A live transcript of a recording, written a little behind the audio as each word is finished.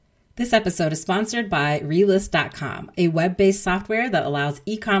This episode is sponsored by Relist.com, a web-based software that allows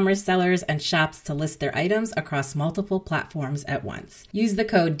e-commerce sellers and shops to list their items across multiple platforms at once. Use the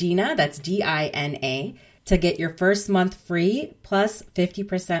code DINA, that's DINA, to get your first month free plus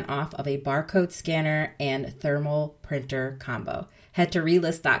 50% off of a barcode scanner and thermal printer combo. Head to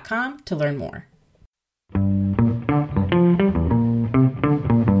Relist.com to learn more.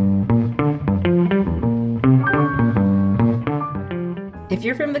 If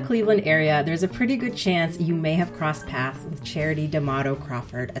you're from the Cleveland area, there's a pretty good chance you may have crossed paths with Charity D'Amato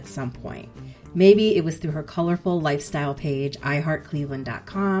Crawford at some point. Maybe it was through her colorful lifestyle page,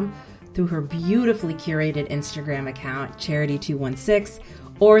 iHeartCleveland.com, through her beautifully curated Instagram account, Charity216,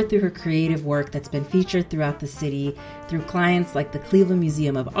 or through her creative work that's been featured throughout the city through clients like the Cleveland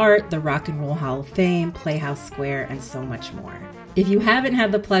Museum of Art, the Rock and Roll Hall of Fame, Playhouse Square, and so much more. If you haven't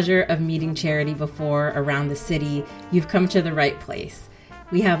had the pleasure of meeting Charity before around the city, you've come to the right place.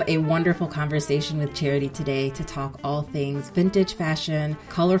 We have a wonderful conversation with Charity today to talk all things vintage fashion,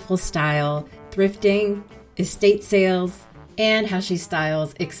 colorful style, thrifting, estate sales, and how she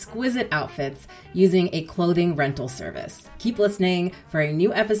styles exquisite outfits using a clothing rental service. Keep listening for a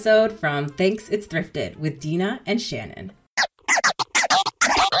new episode from Thanks It's Thrifted with Dina and Shannon.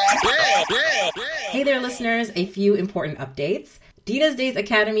 Hey there, listeners. A few important updates. Dina's Days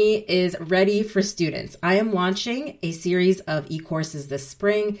Academy is ready for students. I am launching a series of e-courses this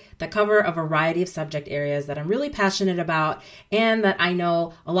spring that cover a variety of subject areas that I'm really passionate about and that I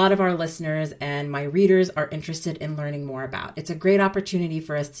know a lot of our listeners and my readers are interested in learning more about. It's a great opportunity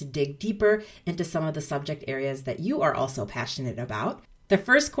for us to dig deeper into some of the subject areas that you are also passionate about. The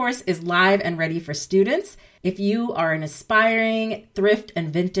first course is live and ready for students. If you are an aspiring thrift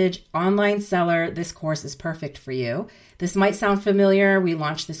and vintage online seller, this course is perfect for you. This might sound familiar. We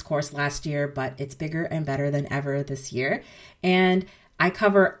launched this course last year, but it's bigger and better than ever this year. And I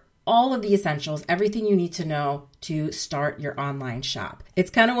cover all of the essentials, everything you need to know to start your online shop. It's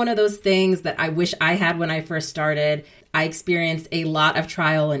kind of one of those things that I wish I had when I first started. I experienced a lot of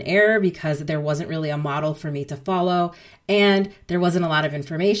trial and error because there wasn't really a model for me to follow and there wasn't a lot of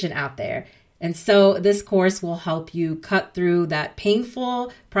information out there. And so this course will help you cut through that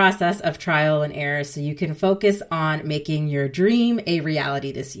painful process of trial and error so you can focus on making your dream a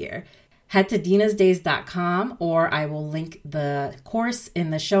reality this year. Head to dinasdays.com or I will link the course in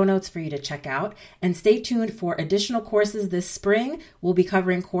the show notes for you to check out. And stay tuned for additional courses this spring. We'll be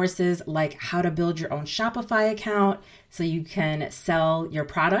covering courses like how to build your own Shopify account so you can sell your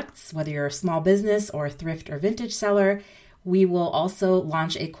products, whether you're a small business or a thrift or vintage seller. We will also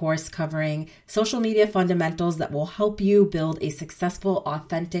launch a course covering social media fundamentals that will help you build a successful,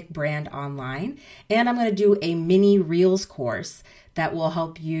 authentic brand online. And I'm going to do a mini Reels course that will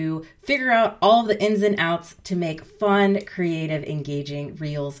help you figure out all of the ins and outs to make fun, creative, engaging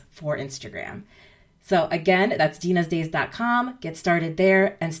Reels for Instagram. So again, that's dinasdays.com. Get started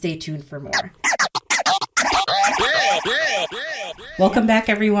there and stay tuned for more. Welcome back,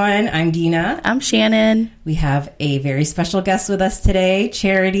 everyone. I'm Dina. I'm Shannon. We have a very special guest with us today,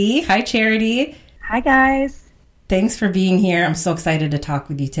 Charity. Hi, Charity. Hi, guys. Thanks for being here. I'm so excited to talk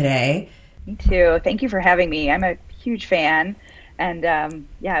with you today. Me too. Thank you for having me. I'm a huge fan. And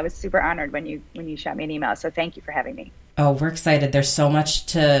I was super honored when you shot me an email. So thank you for having me. Oh, we're excited. There's so much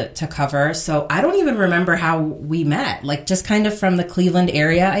to cover. So I don't even remember how we met, like just kind of from the Cleveland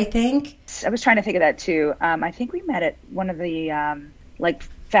area, I think. I was trying to think of that too. I think we met at one of the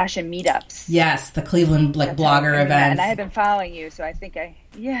fashion meetups. Yes, the Cleveland blogger events. And I had been following you, so I think I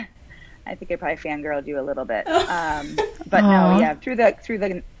probably fangirled you a little bit. But no, yeah, through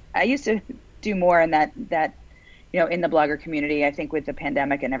the I used to do more in that in the blogger community. I think with the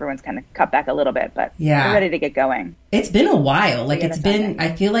pandemic and everyone's kind of cut back a little bit, but we're ready to get going. It's been a while.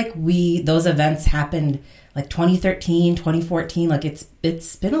 I feel like those events happened like 2013, 2014. Like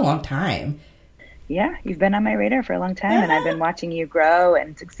it's been a long time. Yeah, you've been on my radar for a long time, and I've been watching you grow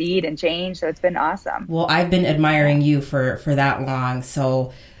and succeed and change, so it's been awesome. Well, I've been admiring you for that long.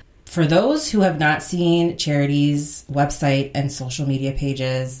 So for those who have not seen Charity's website and social media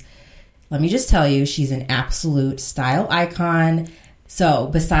pages, let me just tell you, she's an absolute style icon. So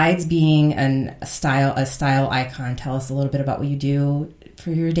besides being a style icon, tell us a little bit about what you do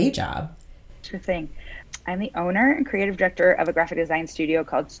for your day job. Sure thing. I'm the owner and creative director of a graphic design studio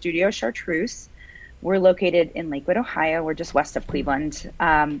called Studio Chartreuse. We're located in Lakewood, Ohio. We're just west of Cleveland.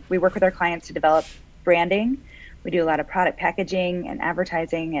 We work with our clients to develop branding. We do a lot of product packaging and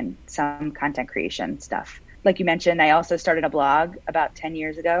advertising and some content creation stuff. Like you mentioned, I also started a blog about 10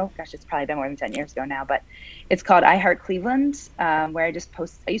 years ago. Gosh, it's probably been more than 10 years ago now, but it's called I Heart Cleveland, where I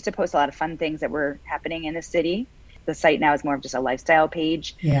used to post a lot of fun things that were happening in the city. the site now is more of just a lifestyle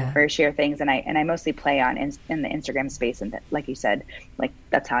page where I share things, and I mostly play on in the Instagram space. And like you said, like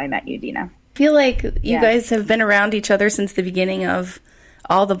that's how I met you, Dina. I feel like you guys have been around each other since the beginning of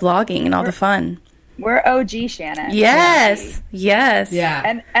all the blogging and all the fun. We're OG, Shannon. Yes. Yes.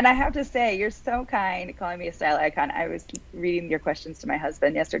 Yeah. And I have to say, you're so kind calling me a style icon. I was reading your questions to my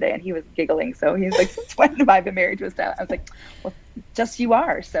husband yesterday, and he was giggling. So he's like, since when have I been married to a style? I was like, well, just you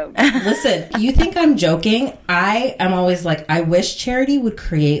are. So listen, you think I'm joking? I am always like, I wish Charity would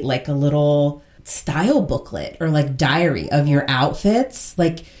create like a little style booklet or like diary of your outfits.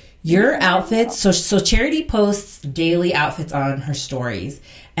 Like your outfits. So Charity posts daily outfits on her stories.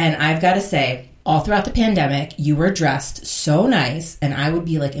 And I've got to say, all throughout the pandemic, you were dressed so nice, and I would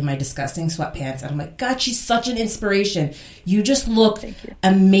be like in my disgusting sweatpants, and I'm like, God, she's such an inspiration. You just look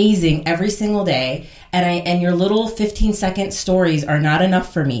amazing every single day, and your little 15-second stories are not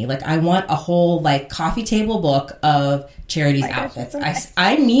enough for me. Like, I want a whole like coffee table book of Charity's outfits.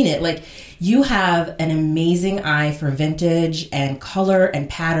 I mean it. Like, you have an amazing eye for vintage and color and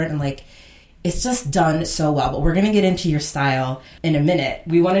pattern, and like, it's just done so well. But we're going to get into your style in a minute.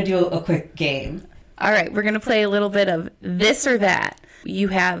 We want to do a quick game. All right, we're going to play a little bit of this or that. You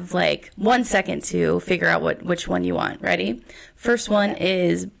have like 1 second to figure out which one you want. Ready? First one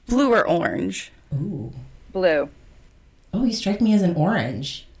is blue or orange. Ooh. Blue. Oh, you strike me as an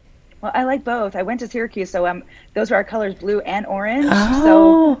orange. Well, I like both. I went to Syracuse, so those are our colors, blue and orange. Oh.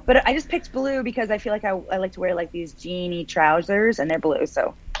 So, but I just picked blue because I feel like I like to wear like these jeany trousers, and they're blue,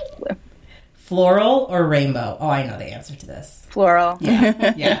 so blue. Floral or rainbow? Oh, I know the answer to this. Floral.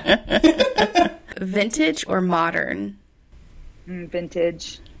 Yeah. Vintage or modern?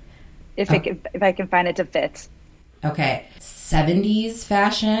 Vintage. If I can find it to fit. Okay. 70s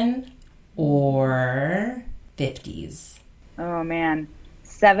fashion or 50s? Oh, man.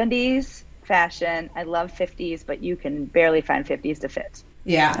 70s fashion. I love 50s, but you can barely find 50s to fit.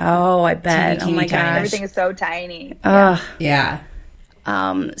 Yeah. Oh, I bet. Oh, my gosh. Everything is so tiny. Yeah.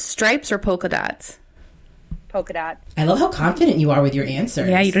 Stripes or polka dots? Polka dot. I love how confident you are with your answers.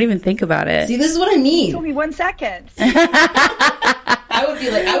 Yeah, you don't even think about it. See, this is what I mean. Told me 1 second. I would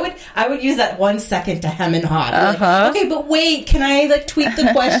be like, I would use that 1 second to hem and haw. Like, okay, but wait, can I like tweak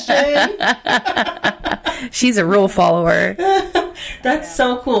the question? She's a rule follower. That's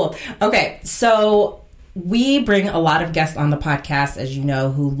so cool. Okay, so we bring a lot of guests on the podcast, as you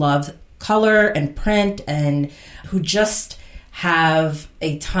know, who love color and print and who just have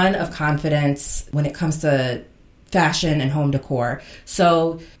a ton of confidence when it comes to fashion and home decor.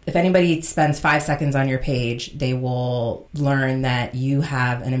 So if anybody spends 5 seconds on your page, they will learn that you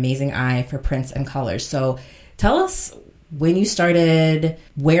have an amazing eye for prints and colors. So tell us when you started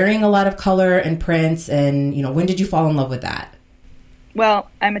wearing a lot of color and prints, and when did you fall in love with that? Well,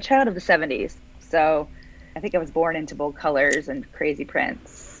 I'm a child of the 70s, so I think I was born into bold colors and crazy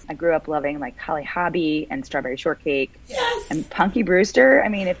prints. I grew up loving like Holly Hobbie and Strawberry Shortcake. Yes. And Punky Brewster. I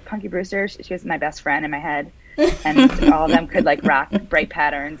mean, if Punky Brewster, she was my best friend in my head. And all of them could like rock bright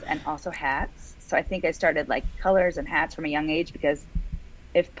patterns and also hats. So I think I started like colors and hats from a young age because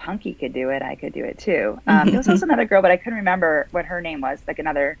if Punky could do it, I could do it too. There was also another girl, but I couldn't remember what her name was, like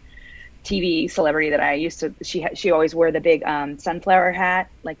another TV celebrity that I used to, she always wore the big sunflower hat,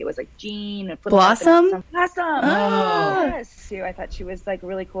 like it was like Jean. Blossom? Blossom! Oh. Yes! I thought she was like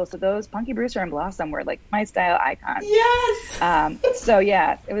really cool. So those Punky Brewster and Blossom were like my style icons. Yes! So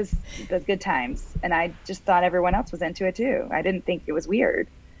yeah, it was good times. And I just thought everyone else was into it too. I didn't think it was weird.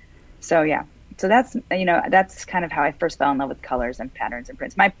 So yeah. So that's, that's kind of how I first fell in love with colors and patterns and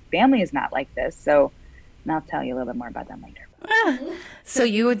prints. My family is not like this, so and I'll tell you a little bit more about them later. So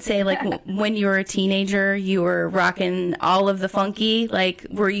you would say, like, when you were a teenager, you were rocking all of the funky? Like,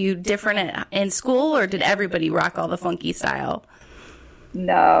 were you different in school, or did everybody rock all the funky style?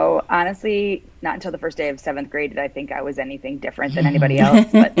 No, honestly, not until the first day of 7th grade did I think I was anything different than anybody else.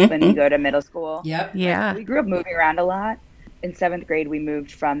 But when you go to middle school, yeah, we grew up moving around a lot. In 7th grade, we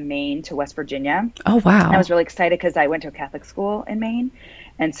moved from Maine to West Virginia. Oh, wow. And I was really excited because I went to a Catholic school in Maine.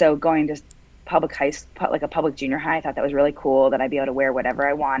 And so going to public high school, like a public junior high, I thought that was really cool that I'd be able to wear whatever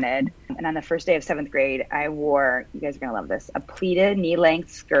I wanted. And on the first day of 7th grade, I wore, you guys are going to love this, a pleated knee-length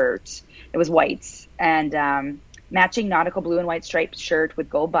skirt. It was white. And matching nautical blue and white striped shirt with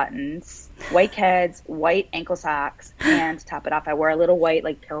gold buttons, white Keds, white ankle socks, and to top it off, I wore a little white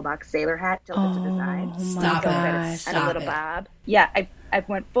like pillbox sailor hat tilted to the side. Stop it. And a little bob. Yeah, I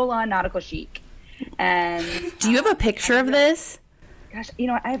went full-on nautical chic. And do you have a picture of this? Gosh,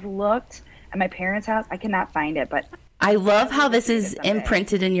 I've looked at my parents' house. I cannot find it, but I love how this is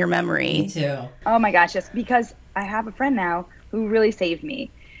imprinted in your memory. Me too. Oh my gosh, yes, because I have a friend now who really saved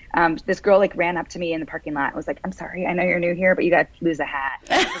me. This girl like ran up to me in the parking lot and was like, "I'm sorry, I know you're new here, but you got to lose a hat."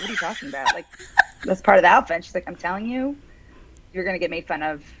 I was like, "What are you talking about? Like, that's part of the outfit." And she's like, "I'm telling you, you're going to get made fun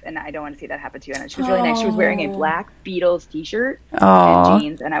of, and I don't want to see that happen to you." And she was really nice. She was wearing a black Beatles t-shirt and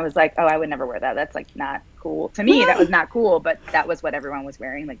jeans. And I was like, "Oh, I would never wear that. That's like not cool." To me, that was not cool, but that was what everyone was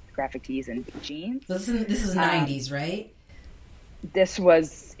wearing, like graphic tees and jeans. This is 90s, right? This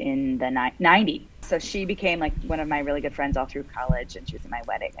was in the 90s. So she became like one of my really good friends all through college, and she was at my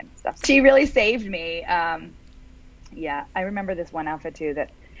wedding and stuff. She really saved me. Yeah, I remember this one outfit too that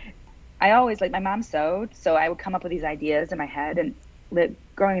I always, like, my mom sewed, so I would come up with these ideas in my head. And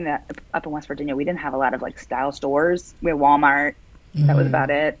growing up in West Virginia, we didn't have a lot of like style stores. We had Walmart. That was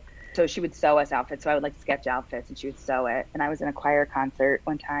about it. So she would sew us outfits. So I would like sketch outfits and she would sew it. And I was in a choir concert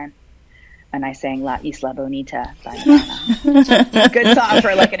one time and I sang La Isla Bonita by Madonna. Good song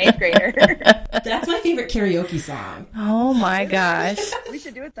for like an 8th grader. That's my favorite karaoke song. Oh my gosh. We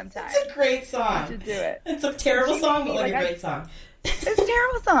should do it sometime. It's a great song. We should do it. It's a terrible song, but like a great song. It's a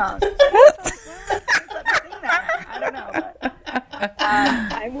terrible song. I don't know. But,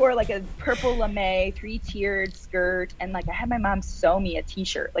 I wore like a purple lame 3-tiered skirt, and like I had my mom sew me a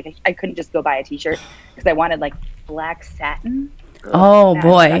t-shirt. Like I couldn't just go buy a t-shirt because I wanted like black satin. Oh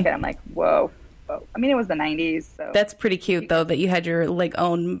boy! And I'm like, whoa. I mean, it was the 90s. So that's pretty cute though that you had your like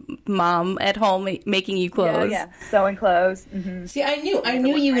own mom at home making you clothes. Yeah, sewing clothes. Mm-hmm. See, I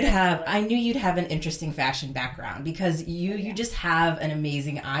knew you'd have an interesting fashion background because you just have an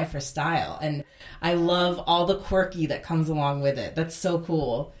amazing eye for style, and I love all the quirky that comes along with it. That's so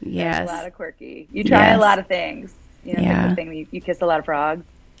cool. Yes, a lot of quirky. You try a lot of things. You know, yeah. The thing you kiss a lot of frogs.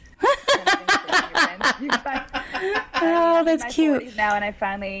 Oh, that's cute. Now, and I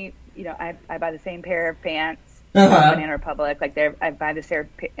finally, I buy the same pair of pants from Banana Republic. Like I buy this pair,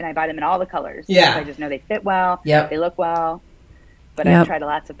 and I buy them in all the colors. Yeah, I just know they fit well. Yep. They look well. But I've tried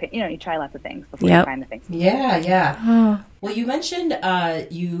you try lots of things before you find the things. Yeah. Oh. Well, you mentioned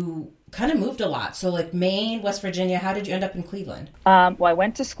you kind of moved a lot. So like Maine, West Virginia, how did you end up in Cleveland? Well, I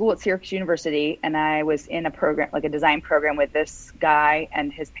went to school at Syracuse University, and I was in a program, like a design program with this guy,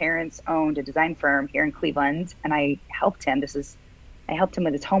 and his parents owned a design firm here in Cleveland, and I helped him. I helped him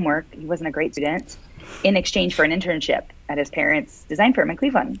with his homework. He wasn't a great student in exchange for an internship at his parents' design firm in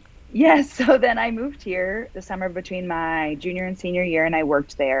Cleveland. Yes. So then I moved here the summer between my junior and senior year, and I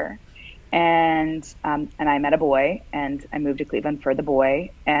worked there. And I met a boy, and I moved to Cleveland for the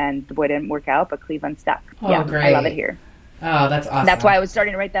boy, and the boy didn't work out, but Cleveland stuck. Oh, great. I love it here. Oh, that's awesome. That's why I was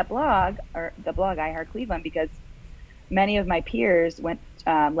starting to write that blog, or the blog I Heart Cleveland, because many of my peers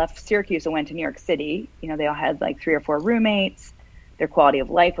left Syracuse and went to New York City. They all had like 3 or 4 roommates. Their quality of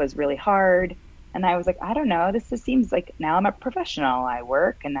life was really hard. And I was like, I don't know, this just seems like now I'm a professional. I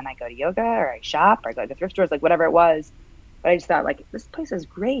work, and then I go to yoga, or I shop, or I go to thrift stores, like whatever it was. But I just thought, like, this place is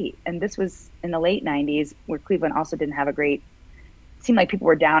great. And this was in the late 90s, where Cleveland also didn't have it seemed like people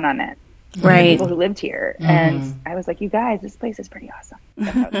were down on it. Right. People who lived here. Mm-hmm. And I was like, you guys, this place is pretty awesome.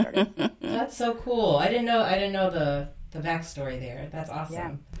 That's how it started. That's so cool. I didn't know the backstory there. That's awesome.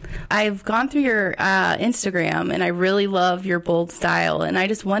 Yeah. I've gone through your Instagram, and I really love your bold style. And I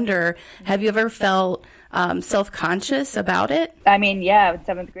just wonder, have you ever felt self-conscious about it? I mean, yeah, in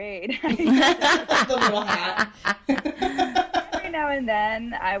 7th grade. The little hat. Every now and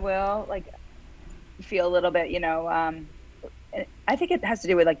then I will feel a little bit, I think it has to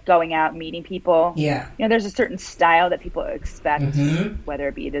do with going out, meeting people. Yeah. There's a certain style that people expect, whether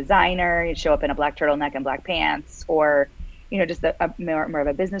it be a designer, you show up in a black turtleneck and black pants, or, just more of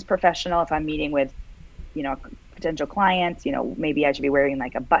a business professional. If I'm meeting with, potential clients, maybe I should be wearing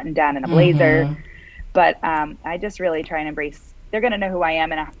a button down and a blazer. But I just really try and embrace. They're going to know who I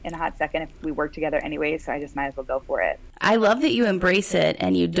am in a hot second if we work together anyway, so I just might as well go for it. I love that you embrace it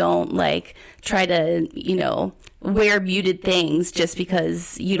and you don't try to, wear muted things just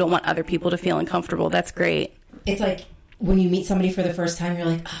because you don't want other people to feel uncomfortable. That's great. It's like when you meet somebody for the first time, you're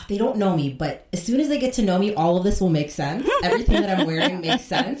like, they don't know me, but as soon as they get to know me, all of this will make sense. Everything that I'm wearing makes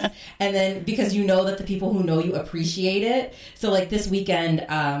sense. And then because you know that the people who know you appreciate it. So this weekend,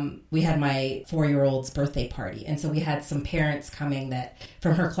 we had my 4-year-old's birthday party. And so we had some parents coming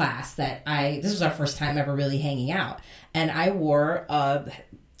from her class this was our first time ever really hanging out. And I wore a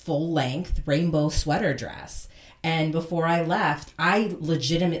full-length rainbow sweater dress. And before I left, I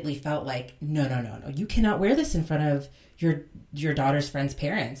legitimately felt like, no, you cannot wear this in front of your daughter's friend's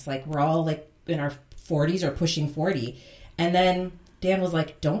parents. We're all in our 40s or pushing 40. And then Dan was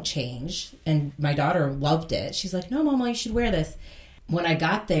like, don't change. And my daughter loved it. She's like, no, Mama, you should wear this. when I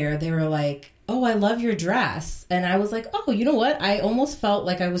got there, they were like, oh, I love your dress. And I was like, oh, you know what? I almost felt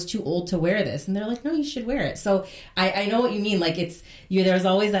like I was too old to wear this. And they're like, no, you should wear it. So I know what you mean. Like there's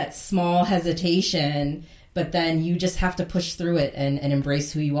always that small hesitation, but then you just have to push through it and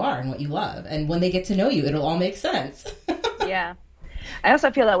embrace who you are and what you love. And when they get to know you, it'll all make sense. Yeah. I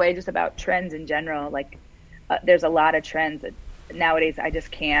also feel that way just about trends in general. Like there's a lot of trends that nowadays I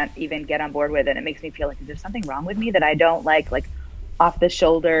just can't even get on board with. And it makes me feel like, is there something wrong with me that I don't like off the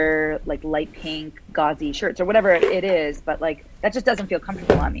shoulder, like light pink, gauzy shirts or whatever it is. But like, that just doesn't feel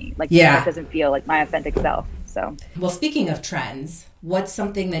comfortable on me. Like, it doesn't feel like my authentic self. So, well, speaking of trends, what's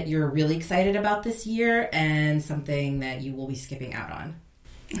something that you're really excited about this year and something that you will be skipping out on?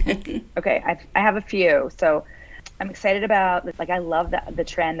 Okay. I have a few. So I'm excited about, like, I love the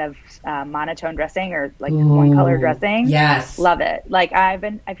trend of monotone dressing or like one color dressing. Yes. Love it. Like I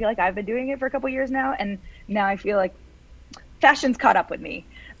feel like I've been doing it for a couple years now. And now I feel like fashion's caught up with me.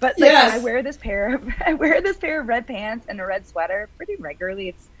 But like, I wear this pair of red pants and a red sweater pretty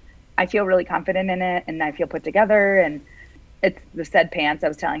regularly. I feel really confident in it and I feel put together, and it's the said pants I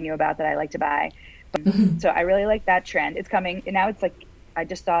was telling you about that I like to buy. So I really like that trend. It's coming. And now it's like, I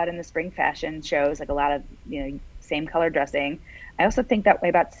just saw it in the spring fashion shows, like a lot of, same color dressing. I also think that way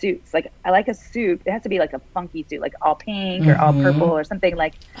about suits. Like I like a suit. It has to be like a funky suit, like all pink or all purple or something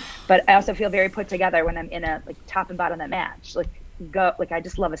like, but I also feel very put together when I'm in a like top and bottom that match. Like I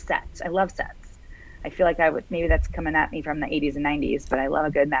just love a set. I love sets. I feel like maybe that's coming at me from the 80s and 90s, but I love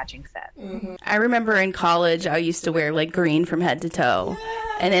a good matching set. Mm-hmm. I remember in college, I used to wear like green from head to toe.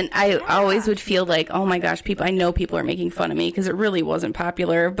 And then I always would feel like, oh my gosh, I know people are making fun of me because it really wasn't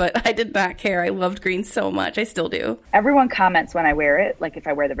popular, but I did not care. I loved green so much. I still do. Everyone comments when I wear it. Like if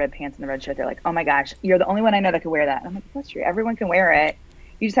I wear the red pants and the red shirt, they're like, oh my gosh, you're the only one I know that can wear that. And I'm like, that's true. Everyone can wear it.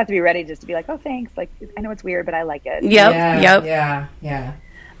 You just have to be ready just to be like, oh, thanks. Like, I know it's weird, but I like it. Yep. Yeah.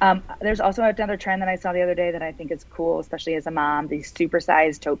 There's also another trend that I saw the other day that I think is cool, especially as a mom, these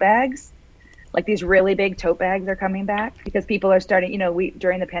supersized tote bags. Like these really big tote bags are coming back because people are starting,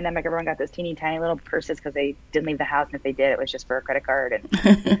 during the pandemic, everyone got those teeny tiny little purses because they didn't leave the house. And if they did, it was just for a credit card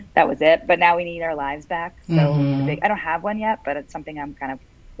and that was it. But now we need our lives back. So I don't have one yet, but it's something I'm kind of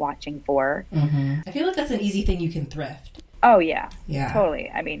watching for. I feel like that's an easy thing you can thrift. Oh, yeah. Yeah. Totally.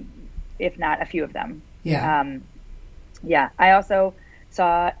 I mean, if not a few of them. Yeah. I also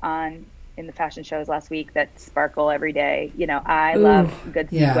saw in the fashion shows last week that sparkle every day. I love good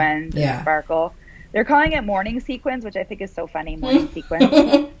sequins and sparkle. They're calling it morning sequins, which I think is so funny, morning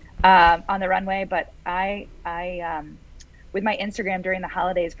sequins on the runway. But I with my Instagram during the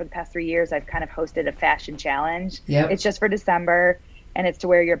holidays for the past 3 years, I've kind of hosted a fashion challenge. Yep. It's just for December. And it's to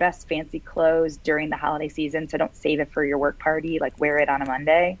wear your best fancy clothes during the holiday season. So don't save it for your work party. Like wear it on a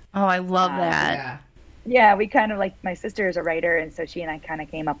Monday. Oh, I love that. Yeah, we kind of like, my sister is a writer. And so she and I kind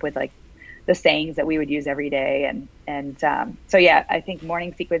of came up with like the sayings that we would use every day. And so, yeah, I think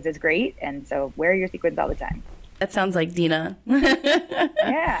morning sequins is great. And so wear your sequins all the time. That sounds like Dina.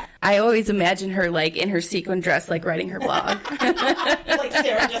 Yeah. I always imagine her like in her sequin dress, like writing her blog. Like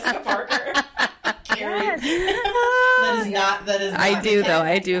Sarah Jessica Parker. Yes. That is not I do though.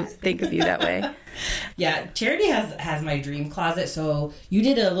 I do think of you that way. Yeah, Charity has my dream closet. So you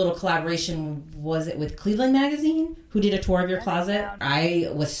did a little collaboration, was it with Cleveland Magazine, who did a tour of your closet? I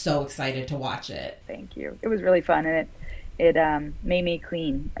was so excited to watch it. Thank you. It was really fun, and it made me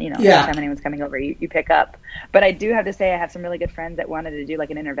clean. Every time anyone's coming over, you pick up. But I do have to say, I have some really good friends that wanted to do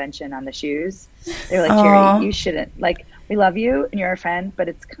like an intervention on the shoes. They were like, Charity, you shouldn't. Like, we love you and you're a friend, but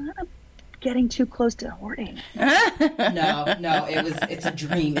it's kind of getting too close to hoarding. No, it's a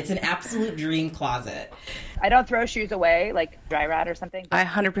dream. It's an absolute dream closet. I don't throw shoes away like dry rot or something. I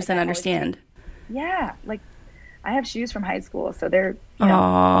 100% understand. Yeah, like I have shoes from high school, so they're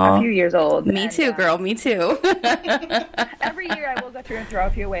a few years old. Me too, girl. Me too. Every year I will go through and throw a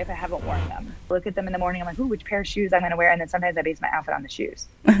few away if I haven't worn them. Look at them in the morning. I'm like, ooh, which pair of shoes I'm going to wear? And then sometimes I base my outfit on the shoes.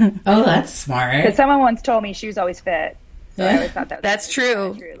 Oh, that's smart. Because someone once told me shoes always fit. So I always thought that's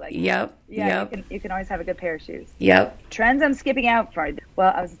true. Like, yep. You can always have a good pair of shoes. Yep. Trends I'm skipping out for.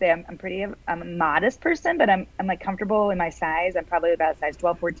 Well, I was gonna say I'm a modest person, but I'm like comfortable in my size. I'm probably about size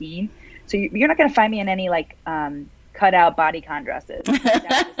 12, 14. So you're not gonna find me in any like cut out bodycon dresses.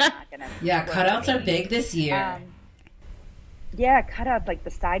 Cutouts are big this year. Cutouts, like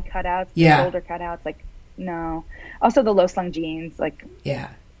the side cutouts, the shoulder cutouts, like no. Also the low slung jeans, like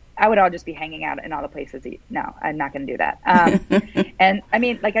I would all just be hanging out in all the places. No, I'm not going to do that. And I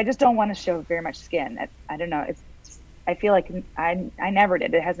mean, like, I just don't want to show very much skin. I don't know. I feel like I never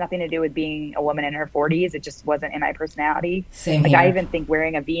did. It has nothing to do with being a woman in her 40s. It just wasn't in my personality. Same like here. I even think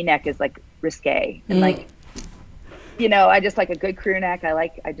wearing a V-neck is like risque and like I just like a good crew neck.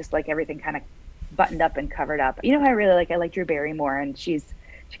 I just like everything kind of buttoned up and covered up. I really like, I like Drew Barrymore, and she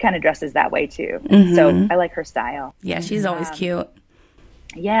kind of dresses that way too. So I like her style. Yeah, she's always cute.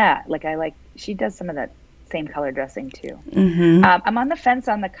 Yeah, she does some of that same color dressing too. I'm on the fence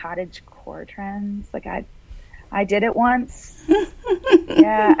on the cottage core trends. I did it once.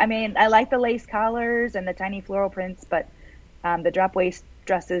 Yeah, I mean, I like the lace collars and the tiny floral prints, but the drop waist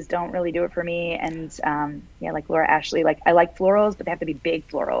dresses don't really do it for me. And like Laura Ashley, I like florals, but they have to be big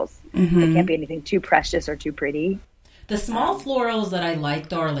florals. They can't be anything too precious or too pretty. The small florals that I like,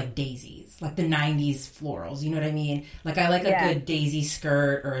 though, are like daisies, like the 90s florals. You know what I mean? I like a good daisy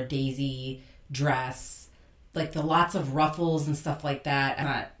skirt or a daisy dress. The lots of ruffles and stuff like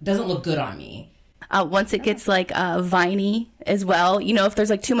that. Doesn't look good on me. Once it gets viney as well, if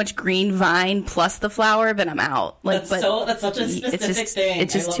there's too much green vine plus the flower, then I'm out. That's such a specific thing.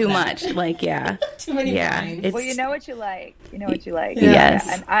 It's just too much. Too many vines. Well, you know what you like. Yes.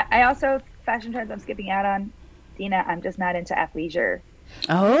 Yeah. And I also, fashion trends I'm skipping out on, Dina, I'm just not into athleisure.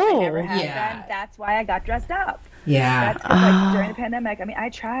 Oh, I never have been. That's why I got dressed up. Yeah. That's 'cause, during the pandemic, I mean, I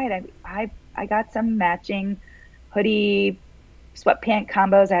tried. I got some matching hoodie, sweatpant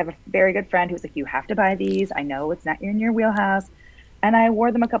combos. I have a very good friend who's like, you have to buy these. I know it's not in your wheelhouse. And I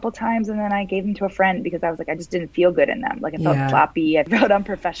wore them a couple times, and then I gave them to a friend because I was like, I just didn't feel good in them. I felt floppy. I felt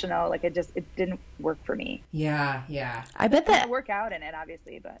unprofessional. It didn't work for me. Yeah. I bet that work out in it,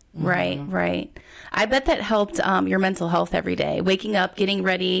 obviously, but right. I bet that helped your mental health every day. Waking up, getting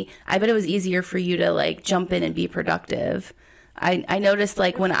ready. I bet it was easier for you to jump in and be productive. I noticed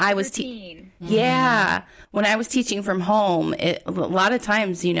when I was when I was teaching from home, a lot of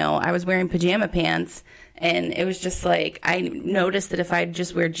times, I was wearing pajama pants, and it was just I noticed that if I'd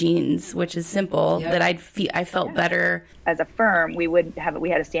just wear jeans, which is simple, that I felt better. As a firm, we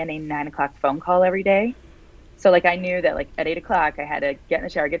had a standing 9:00 phone call every day. So I knew that at 8:00 I had to get in the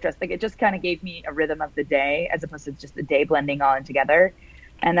shower, get dressed. It just kind of gave me a rhythm of the day as opposed to just the day blending all in together.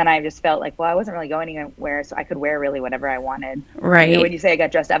 And then I just felt I wasn't really going anywhere, so I could wear really whatever I wanted. Right. When you say I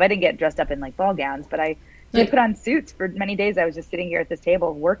got dressed up, I didn't get dressed up in ball gowns, but I put on suits for many days. I was just sitting here at this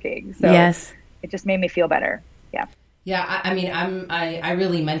table working. So it just made me feel better. Yeah. Yeah. I mean, I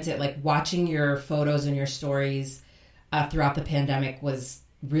really meant it. Watching your photos and your stories throughout the pandemic was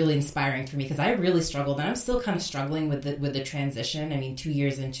really inspiring for me, because I really struggled, and I'm still kind of struggling with the transition. I mean, 2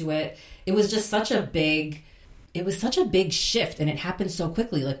 years into it, it was just such a big shift, and it happened so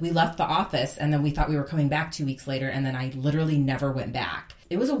quickly. We left the office, and then we thought we were coming back 2 weeks later, and then I literally never went back.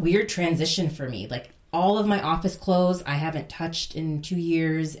 It was a weird transition for me. All of my office clothes I haven't touched in 2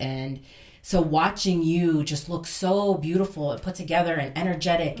 years, and so watching you just look so beautiful and put together and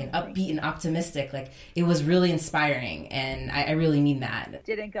energetic and upbeat and optimistic, it was really inspiring, and I really mean that.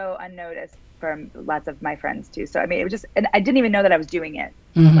 Didn't go unnoticed from lots of my friends too. So I mean, it was just, and I didn't even know that I was doing it.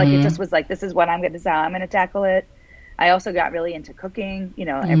 It just was this is what this is how I'm going to tackle it. I also got really into cooking,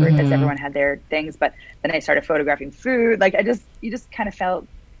 as everyone had their things, but then I started photographing food. You just kind of felt,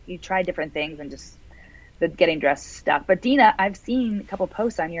 you tried different things, and just the getting dressed stuck. But Dina, I've seen a couple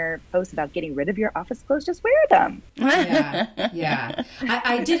posts on your posts about getting rid of your office clothes. Just wear them. Yeah.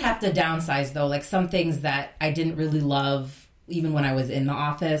 I did have to downsize though. Some things that I didn't really love, even when I was in the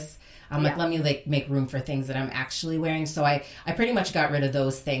office, I'm let me make room for things that I'm actually wearing. So I pretty much got rid of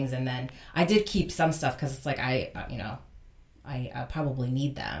those things, and then I did keep some stuff because it's I probably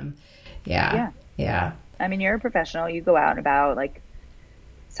need them. Yeah. I mean, you're a professional. You go out and about.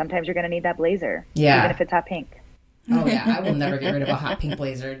 Sometimes you're going to need that blazer, even if it's hot pink. Oh yeah, I will never get rid of a hot pink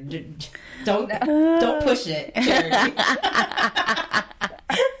blazer. Don't push it, Charity.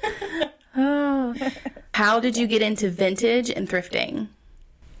 How did you get into vintage and thrifting?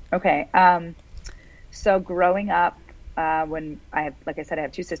 Okay. So growing up, when I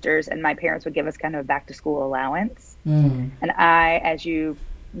have two sisters, and my parents would give us kind of a back to school allowance. And I, as you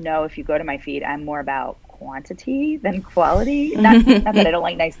know, if you go to my feed, I'm more about quantity than quality. Not that I don't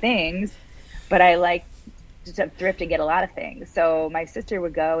like nice things, but I like to thrift and get a lot of things. So my sister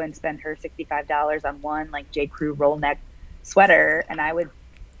would go and spend her $65 on one J. Crew roll neck sweater, and I would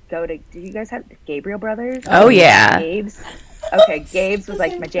go to, do you guys have Gabriel Brothers? Oh yeah. Gabe's. Okay, Gabe's was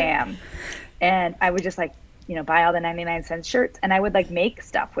my jam. And I would just buy all the 99-cent shirts, and I would make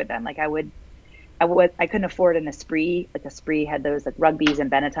stuff with them. I couldn't afford an Esprit. Esprit had those rugbies, and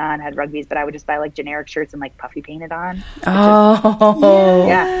Benetton had rugbies, but I would just buy generic shirts and puffy painted on. Oh.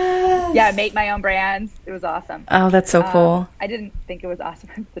 Yeah, make my own brands. It was awesome. Oh, that's so cool. I didn't think it was awesome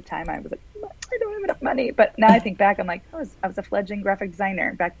at the time. I was I don't have enough money. But now I think back, I'm like, I was a fledgling graphic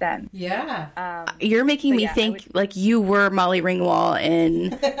designer back then. Yeah. You're making me think like you were Molly Ringwald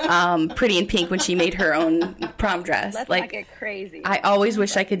in Pretty in Pink when she made her own prom dress. Let's like, not get crazy. I always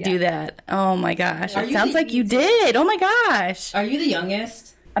wish I could do that. Oh my gosh. Are It you sounds the- like you did. Oh my gosh. Are you the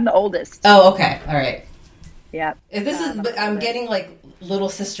youngest? I'm the oldest. Oh, okay. All right. Yeah. I'm getting like little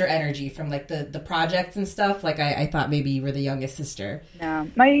sister energy from like the projects and stuff. Like I thought maybe you were the youngest sister. No,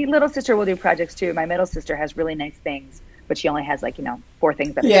 my little sister will do projects too. My middle sister has really nice things, but she only has like 4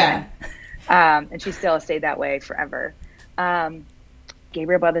 things at a time. And she still stayed that way forever.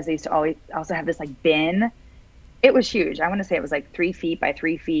 Gabriel Brothers, they used to always also have this like bin. It was huge. I want to say it was like 3 feet by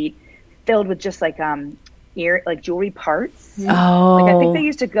 3 feet, filled with just like jewelry parts. Oh. Like I think they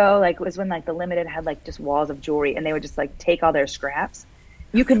used to go like it was when like the Limited had like just walls of jewelry, and they would just like take all their scraps.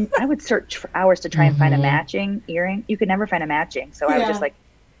 I would search for hours to try and find a matching earring. You could never find a matching, so I would just like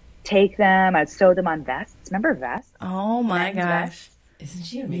take them. I'd sew them on vests. Remember vests? Oh my gosh. Vests? Isn't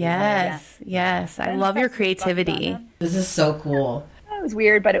she amazing? Yes. I love your creativity. This is so cool. It was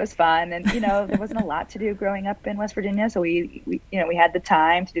weird, but it was fun, and there wasn't a lot to do growing up in West Virginia, so we had the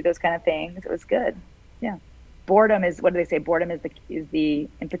time to do those kind of things. It was good. Yeah. Boredom is, what do they say? Boredom is the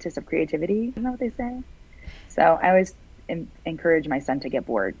impetus of creativity. Isn't that what they say? So I always encourage my son to get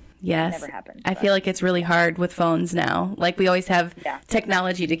bored. Yes. It never happens. I feel like it's really hard with phones now. Like we always have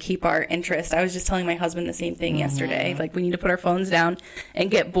technology to keep our interest. I was just telling my husband the same thing yesterday. Like we need to put our phones down and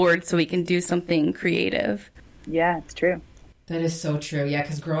get bored so we can do something creative. Yeah, it's true. That is so true. Yeah,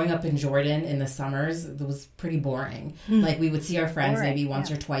 because growing up in Jordan in the summers, it was pretty boring. Like we would see our friends maybe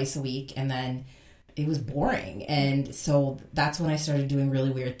once or twice a week, and then it was boring. And so that's when I started doing really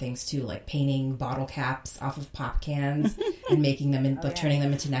weird things too, like painting bottle caps off of pop cans and making them turning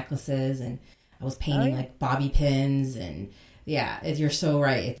them into necklaces. And I was painting like bobby pins. And you're so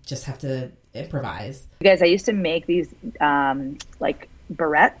right. You just have to improvise. You guys, I used to make these like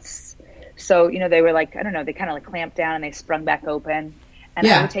barrettes. So, they were like, I don't know, they kind of like clamped down and they sprung back open. And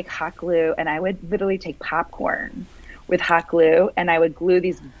I would take hot glue, and I would literally take popcorn with hot glue, and I would glue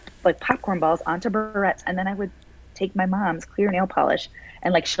these like popcorn balls onto barrettes. And then I would take my mom's clear nail polish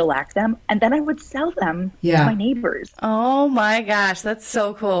and like shellac them. And then I would sell them to my neighbors. Oh my gosh, that's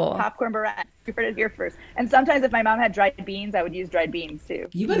so cool. Popcorn barrettes. You heard it here first. And sometimes if my mom had dried beans, I would use dried beans too.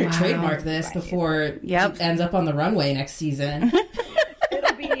 You better trademark this before it ends up on the runway next season.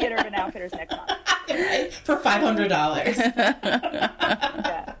 It'll be at Urban Outfitters next month. For $500.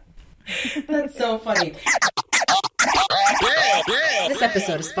 That's so funny. This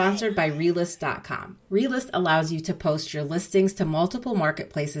episode is sponsored by Relist.com. Relist allows you to post your listings to multiple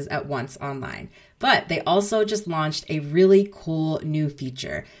marketplaces at once online. But they also just launched a really cool new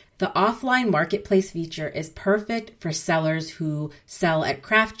feature. The offline marketplace feature is perfect for sellers who sell at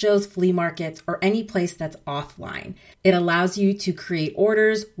craft shows, flea markets, or any place that's offline. It allows you to create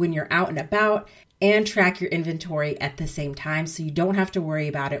orders when you're out and about and track your inventory at the same time, so you don't have to worry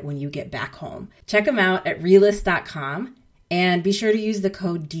about it when you get back home. Check them out at Relist.com, and be sure to use the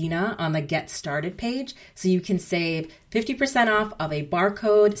code DINA on the Get Started page so you can save 50% off of a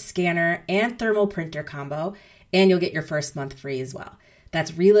barcode, scanner, and thermal printer combo, and you'll get your first month free as well.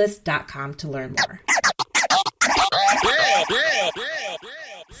 That's Relist.com to learn more.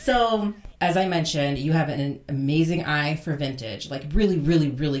 So, as I mentioned, you have an amazing eye for vintage, like really, really,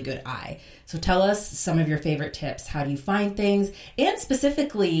 really good eye. So tell us some of your favorite tips. How do you find things? And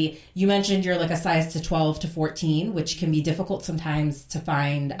specifically, you mentioned you're like a size to 12 to 14, which can be difficult sometimes to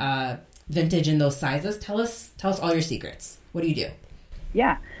find vintage in those sizes. Tell us all your secrets. What do you do?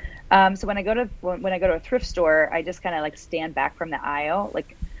 Yeah. So when I go to a thrift store, I just kind of like stand back from the aisle.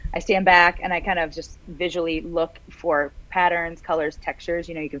 Like I stand back and I kind of just visually look for patterns, colors, textures.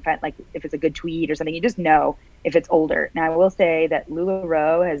 You can find like if it's a good tweed or something, you just know if it's older. Now I will say that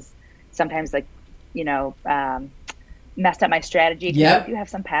LuLaRoe has sometimes messed up my strategy. I do have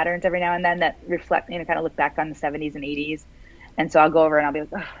some patterns every now and then that reflect, kind of look back on the 70s and 80s. And so I'll go over and I'll be like,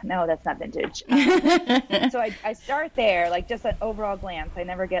 oh, no, that's not vintage. So I start there, like just an overall glance. I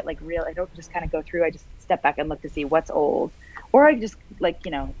never get I don't just kind of go through. I just step back and look to see what's old. Or I just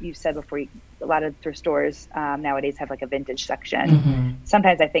you've said before, a lot of thrift stores nowadays have like a vintage section. Mm-hmm.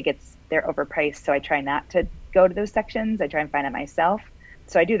 Sometimes I think they're overpriced. So I try not to go to those sections. I try and find it myself.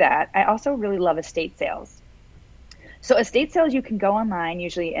 So I do that. I also really love estate sales. So estate sales, you can go online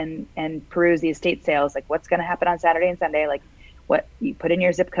usually and peruse the estate sales, like what's going to happen on Saturday and Sunday, like what you put in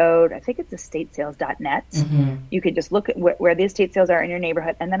your zip code. I think it's estatesales.net. Mm-hmm. You could just look at where the estate sales are in your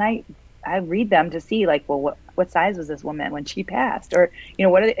neighborhood. And then I read them to see what size was this woman when she passed, or,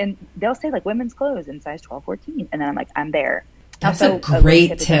 and they'll say like women's clothes in size 12, 14. And then I'm like, I'm there. That's also a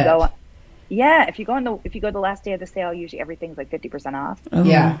great tip. Yeah, if you go the last day of the sale, usually everything's like 50% off. Oh.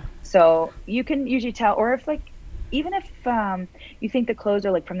 Yeah. So you can usually tell, or if like, even if you think the clothes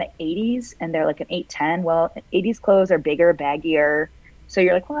are like from the 80s and they're like an 810, well, 80s clothes are bigger, baggier. So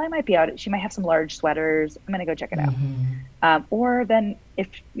you're like, well, I might be out. She might have some large sweaters. I'm going to go check it out. Or then if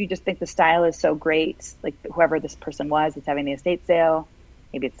you just think the style is so great, like whoever this person was that's having the estate sale,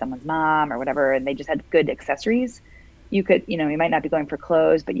 maybe it's someone's mom or whatever, and they just had good accessories. You could, you might not be going for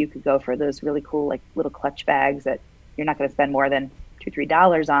clothes, but you could go for those really cool, like little clutch bags that you're not going to spend more than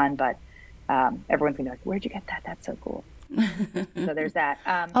 $2-3 on, but everyone's going to be like, where'd you get that? That's so cool. So there's that.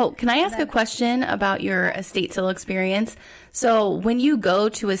 Can I ask a question about your estate sale experience? So when you go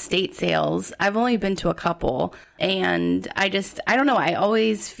to estate sales, I've only been to a couple, and I don't know, I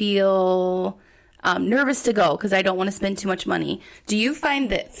always feel nervous to go because I don't want to spend too much money. Do you find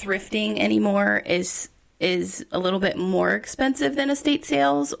that thrifting anymore is a little bit more expensive than estate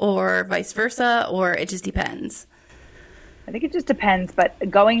sales, or vice versa, or it just depends? I think it just depends, but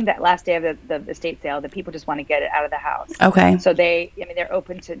going that last day of the estate sale, the people just want to get it out of the house. Okay. So they're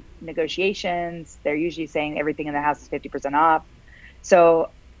open to negotiations. They're usually saying everything in the house is 50% off. So,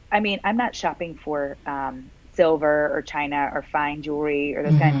 I'm not shopping for silver or china or fine jewelry or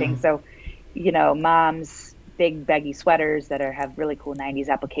those kind of things. So, mom's big baggy sweaters that have really cool 90s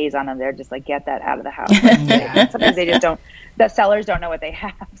appliques on them, they're just like, get that out of the house. Sometimes they just don't, the sellers don't know what they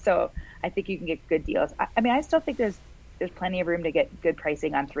have. So I think you can get good deals. I still think there's plenty of room to get good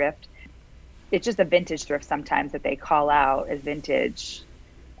pricing on thrift. It's just a vintage thrift sometimes that they call out as vintage.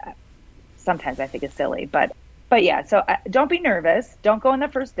 Sometimes I think it's silly, but yeah, so don't be nervous. Don't go on the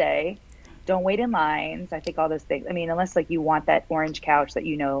first day. Don't wait in lines. I think all those things, unless like you want that orange couch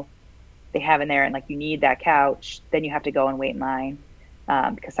that they have in there and like you need that couch, then you have to go and wait in line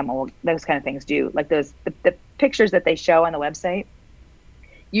because those kind of things do. Like the pictures that they show on the website,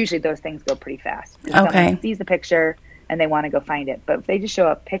 usually those things go pretty fast. Okay. Someone sees the picture and they want to go find it. But if they just show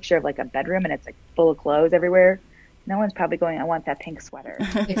a picture of like a bedroom and it's like full of clothes everywhere, no one's probably going, I want that pink sweater.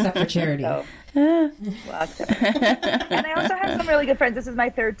 Except for Charity. So, and I also have some really good friends. This is my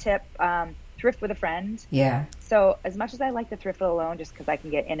third tip. Thrift with a friend. Yeah. So as much as I like to thrift alone, just because I can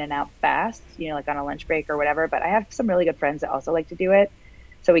get in and out fast, like on a lunch break or whatever, but I have some really good friends that also like to do it.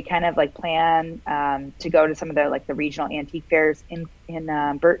 So we kind of like plan to go to some of the regional antique fairs in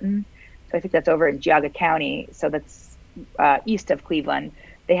Burton. So I think that's over in Geauga County. So that's east of Cleveland.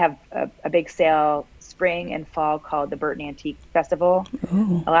 They have a big sale spring and fall called the Burton Antique Festival.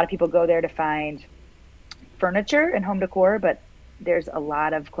 Ooh. A lot of people go there to find furniture and home decor, but there's a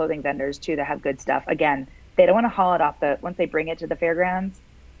lot of clothing vendors too that have good stuff. Again, they don't want to haul it off once they bring it to the fairgrounds,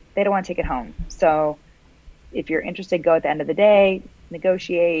 they don't want to take it home. So if you're interested, go at the end of the day,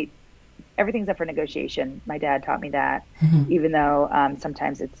 negotiate. Everything's up for negotiation. My dad taught me that, even though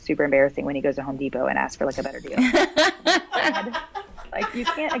sometimes it's super embarrassing when he goes to Home Depot and asks for like a better deal. Like you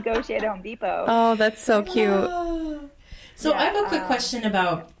can't negotiate at Home Depot. Oh, that's so cute. So yeah, I have a quick question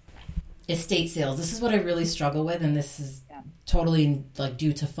about estate sales. This is what I really struggle with, and this is totally like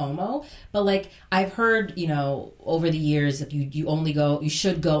due to FOMO. But like I've heard, over the years, that you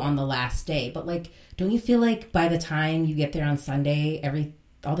should go on the last day. But like, don't you feel like by the time you get there on Sunday,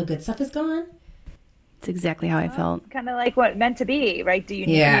 all the good stuff is gone? It's exactly how I felt. Kind of like what meant to be, right?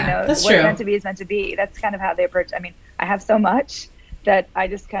 That's what true. Meant to be is meant to be. That's kind of how they approach. I have so much that I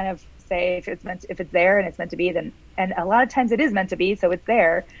just kind of say if it's there and it's meant to be, then, and a lot of times it is meant to be, so it's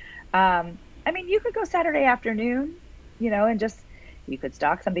there. You could go Saturday afternoon, and just, you could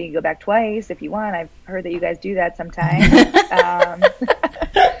stock something, you go back twice if you want. I've heard that you guys do that sometimes.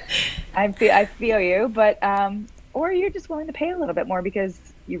 I feel you, but, or you're just willing to pay a little bit more because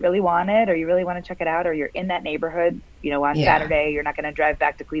you really want it, or you really want to check it out, or you're in that neighborhood, on Saturday. You're not going to drive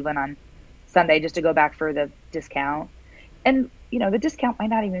back to Cleveland on Sunday just to go back for the discount. And, the discount might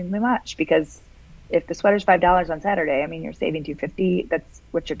not even be much, because if the sweater's $5 on Saturday, you're saving $2.50. That's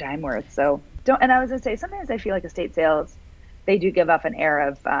what's your time worth. So and I was going to say, sometimes I feel like estate sales, they do give off an air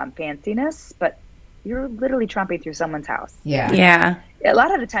of fanciness, but you're literally tromping through someone's house. Yeah. Yeah. A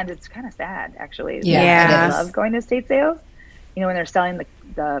lot of the times it's kind of sad, actually. Yeah. I love going to estate sales. When they're selling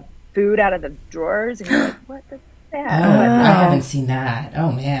the food out of the drawers, and you're like, what the sad? I haven't seen that.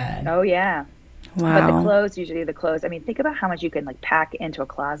 Oh, man. Oh, yeah. Wow. But the clothes, think about how much you can pack into a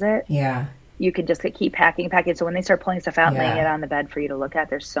closet. Yeah. You can just keep packing. So when they start pulling stuff out and laying it on the bed for you to look at,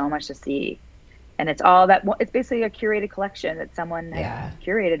 there's so much to see. And it's all that, it's basically a curated collection that someone has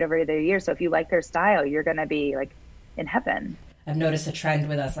curated over the years. So if you like their style, you're going to be like in heaven. I've noticed a trend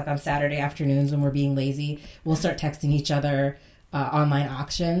with us, like on Saturday afternoons when we're being lazy, we'll start texting each other online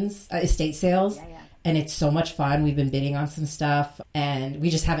auctions, estate sales. Yeah. and it's so much fun. We've been bidding on some stuff, and we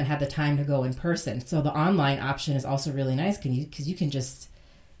just haven't had the time to go in person. So the online option is also really nice because you can just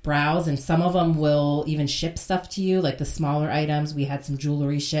browse, and some of them will even ship stuff to you, like the smaller items. We had some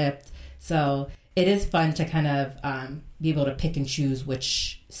jewelry shipped. So it is fun to kind of be able to pick and choose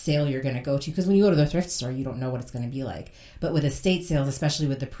which sale you're going to go to. Because when you go to the thrift store, you don't know what it's going to be like. But with estate sales, especially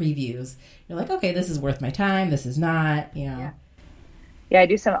with the previews, you're like, okay, this is worth my time. This is not, you know. Yeah, I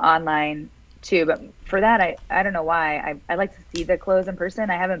do some online too, but for that, I don't know why. I like to see the clothes in person.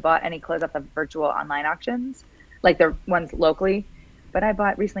 I haven't bought any clothes off the virtual online auctions, like the ones locally, but I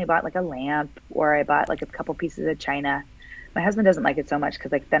recently bought like a lamp, or I bought like a couple pieces of china. My husband doesn't like it so much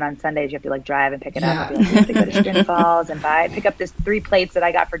because like then on Sundays you have to like drive and pick it up. You have to go to Chagrin Falls and pick up this 3 plates that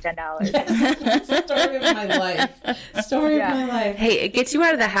I got for $10. Story of my life. Story of my life. Hey, it gets you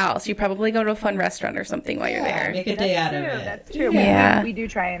out of the house. You probably go to a fun restaurant or something while you're there. Make a day out of it. That's true. Yeah. We do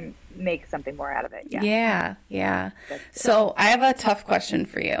try and make something more out of it. Yeah. So I have a tough question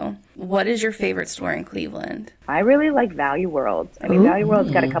for you. What is your favorite store in Cleveland? I really like Value World. I mean, Value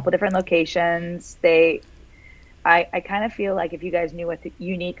World's got a couple different locations. I kind of feel like if you guys knew what the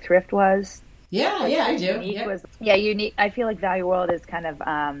Unique Thrift was. Yeah, I do. Unique. I feel like Value World is kind of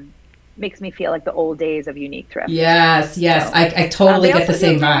makes me feel like the old days of Unique Thrift. Yes. So, I totally get the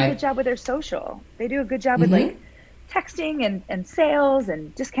same vibe. They do a good job with their social. They do a good job with like texting and sales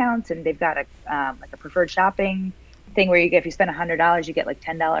and discounts, and they've got a like a preferred shopping thing where if you spend $100, you get like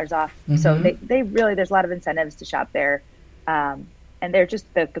 $10 off. So they really, there's a lot of incentives to shop there, and they're just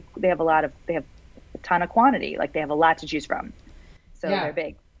they have a ton of quantity. Like they have a lot to choose from. So they're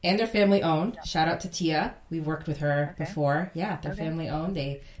big. And they're family owned. Shout out to Tia. We've worked with her before. Yeah, they're family owned.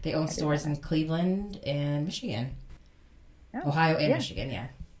 They own stores in Cleveland and Michigan. Ohio and Michigan, yeah.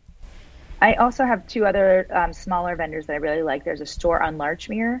 I also have 2 other smaller vendors that I really like. There's a store on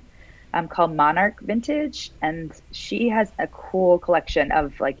Larchmere called Monarch Vintage, and she has a cool collection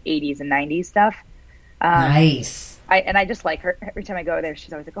of like 80s and 90s stuff. Nice. I just like her. Every time I go there,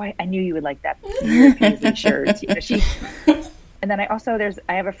 she's always like, "Oh, I knew you would like that Paisley shirt." You know, and then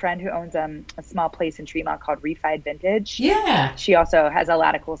I have a friend who owns a small place in Tremont called Refied Vintage. Yeah. She also has a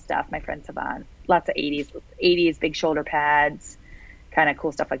lot of cool stuff. My friend Saban, lots of 80s big shoulder pads, kind of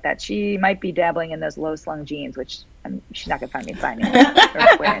cool stuff like that. She might be dabbling in those low slung jeans, which she's not gonna find me finding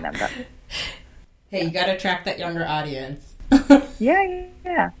or wearing them. But hey, you got to attract that younger audience.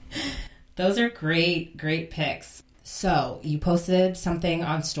 Yeah. Those are great picks. So you posted something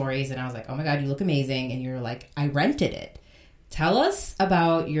on stories and I was like, oh my God, you look amazing. And you're like, I rented it. Tell us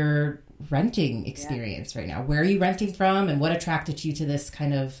about your renting experience right now. Where are you renting from and what attracted you to this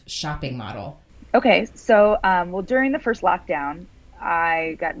kind of shopping model? Okay. So, during the first lockdown,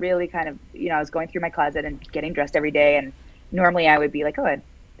 I got really kind of, I was going through my closet and getting dressed every day. And normally I would be like, oh,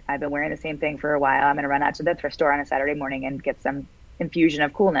 I've been wearing the same thing for a while. I'm going to run out to the thrift store on a Saturday morning and get some infusion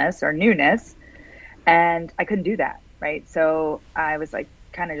of coolness or newness. And I couldn't do that, right? So I was like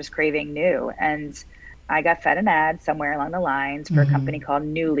kind of just craving new. And I got fed an ad somewhere along the lines for a company called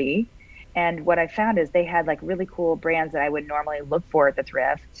Nuuly. And what I found is they had like really cool brands that I would normally look for at the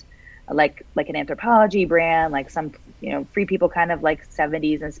thrift, like an Anthropologie brand, like some, Free People kind of like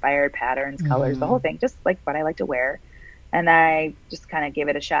 70s inspired patterns, colors, the whole thing, just like what I like to wear. And I just kind of gave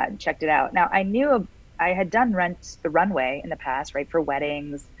it a shot and checked it out. Now I knew I had done Rent the Runway in the past, right? For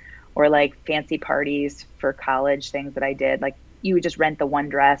weddings or like fancy parties for college things that I did. Like you would just rent the one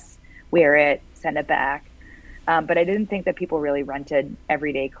dress, wear it, send it back. But I didn't think that people really rented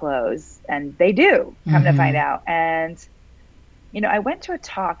everyday clothes, and they do, come to find out. And, I went to a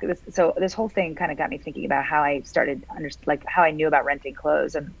talk. So this whole thing kind of got me thinking about how I started, how I knew about renting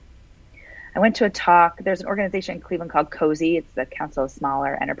clothes. And I went to a talk. There's an organization in Cleveland called Cozy. It's the Council of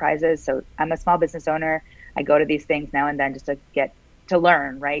Smaller Enterprises. So I'm a small business owner. I go to these things now and then just to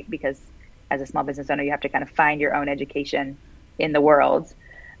learn, right? Because as a small business owner, you have to kind of find your own education in the world.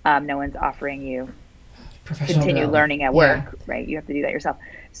 No one's offering you continue learning at work, right? You have to do that yourself.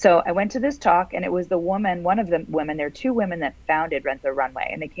 So I went to this talk, and it was one of the women, there are 2 women that founded Rent the Runway,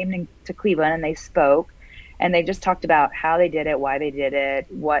 and they came to Cleveland and they spoke, and they just talked about how they did it, why they did it,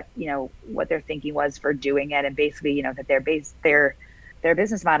 what their thinking was for doing it. And basically, that their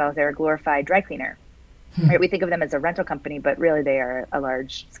business model, they're a glorified dry cleaner, right? We think of them as a rental company, but really they are a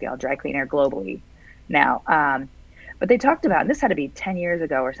large scale dry cleaner globally now. But they talked about, and this had to be 10 years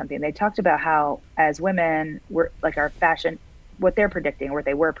ago or something, they talked about how as women, we're like our fashion, what they were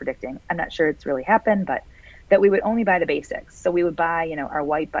predicting, I'm not sure it's really happened, but that we would only buy the basics. So we would buy, our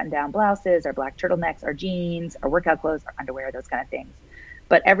white button-down blouses, our black turtlenecks, our jeans, our workout clothes, our underwear, those kind of things.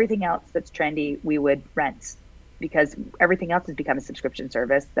 But everything else that's trendy, we would rent, because everything else has become a subscription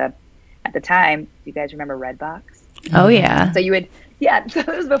service. The at the time, do you guys remember Redbox? Oh, yeah. So you would, so it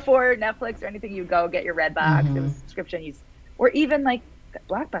was before Netflix or anything. You go get your Redbox, it was subscription, or even like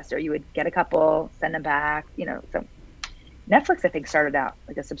Blockbuster, you would get a couple, send them back, so Netflix, I think, started out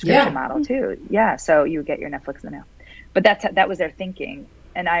like a subscription model too. Yeah. So you would get your Netflix in the mail, but that was their thinking.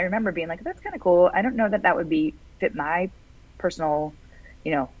 And I remember being like, that's kind of cool. I don't know that would fit my personal,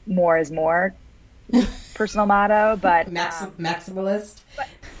 more is more personal motto, but maximalist.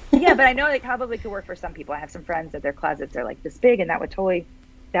 But I know it probably could work for some people. I have some friends that their closets are like this big, and that would totally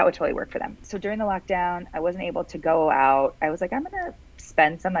work for them. So during the lockdown, I wasn't able to go out. I was like, I'm going to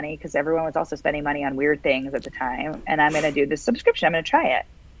spend some money because everyone was also spending money on weird things at the time. And I'm going to do this subscription. I'm going to try it.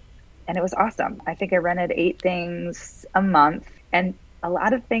 And it was awesome. I think I rented 8 things a month, and a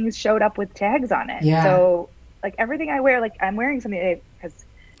lot of things showed up with tags on it. Yeah. So like everything I wear, like I'm wearing something today because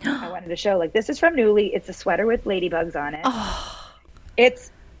I wanted to show, like, this is from Nuuly. It's a sweater with ladybugs on it. Oh.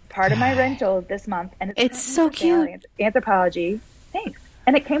 It's part of my rental this month. And it's so cute. Anthropologie. Thanks.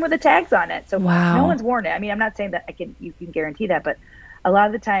 And it came with the tags on it. So wow. No one's worn it. I mean, I'm not saying that you can guarantee that, but a lot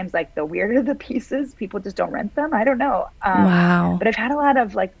of the times, like, the weirder the pieces, people just don't rent them. I don't know. Wow. But I've had a lot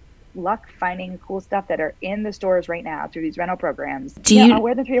of like luck finding cool stuff that are in the stores right now through these rental programs. I'll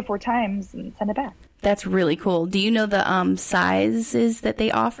wear them 3 or 4 times and send it back. That's really cool. Do you know the sizes that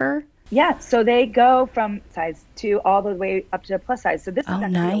they offer? Yeah, so they go from size 2 all the way up to plus size. So this is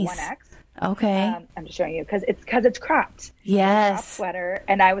actually nice. a 1X. Okay. I'm just showing you because it's cropped. Yes. Crop sweater,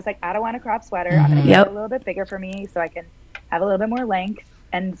 and I was like, I don't want a crop sweater. I'm gonna get it a little bit bigger for me so I can have a little bit more length.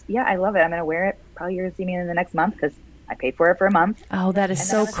 And yeah, I love it. I'm gonna wear it. Probably you're gonna see me in the next month because I paid for it for a month. Oh, that is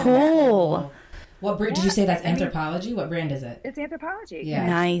so cool. What brand did you say that's Anthropologie? What brand is it? It's Anthropologie. Yeah.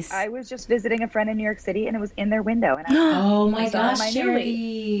 Nice. I was just visiting a friend in New York City, and it was in their window. And oh my gosh,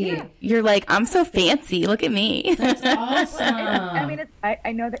 Charity! Yeah. You're like, I'm so fancy. Look at me. That's awesome. I mean,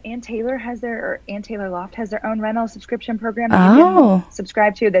 I know that Ann Taylor Ann Taylor Loft has their own rental subscription program that you can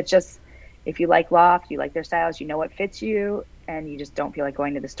subscribe to. That just, if you like Loft, you like their styles, you know what fits you, and you just don't feel like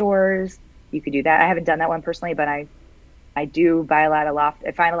going to the stores, you could do that. I haven't done that one personally, but I do buy a lot of Loft.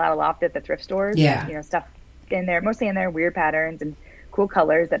 I find a lot of Loft at the thrift stores. Yeah. Stuff in there, mostly in there, weird patterns and cool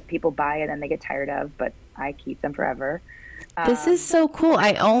colors that people buy and then they get tired of, but I keep them forever. This is so cool.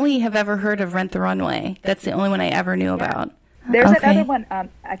 I only have ever heard of Rent the Runway. That's the only one I ever knew about. There's another one.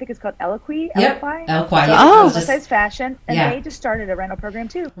 I think it's called Eloquii. Yep. Eloquii. Plus size fashion, and they just started a rental program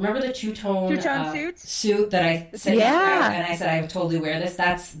too. Remember the two-tone suit that I said? Yeah. And I said I would totally wear this.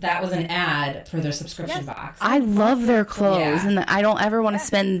 That was an ad for their subscription box. I love their clothes, and I don't ever want to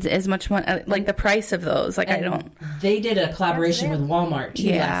spend as much money, like the price of those. Like, and I don't. They did a collaboration with Walmart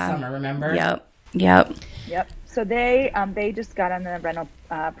too last summer. Remember? Yep. So they just got on the rental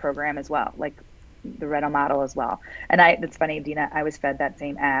program as well, like the rental model as well. And it's funny, Dina, I was fed that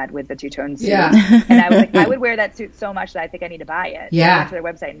same ad with the two-tone suit. Yeah. And I was like, I would wear that suit so much that I think I need to buy it. Yeah. I went to their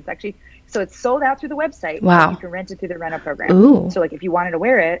website, and it's actually, so it's sold out through the website. Wow. You can rent it through the rental program. Ooh. So like if you wanted to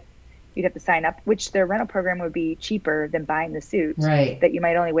wear it, you'd have to sign up, which their rental program would be cheaper than buying the suit that you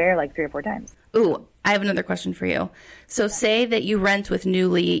might only wear like 3 or 4 times. Ooh, I have another question for you. So say that you rent with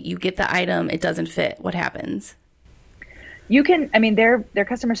Nuuly, you get the item, it doesn't fit. What happens? You can, I mean, their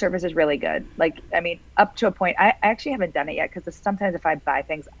customer service is really good. Like, I mean, up to a point. I actually haven't done it yet because sometimes if I buy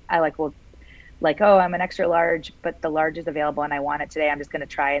things, I oh, I'm an extra large, but the large is available and I want it today. I'm just going to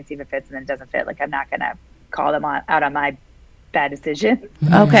try and see if it fits, and then it doesn't fit. Like, I'm not going to call them out on my bad decision.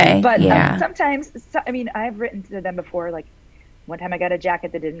 Okay. But sometimes, I mean, I've written to them before, like, one time I got a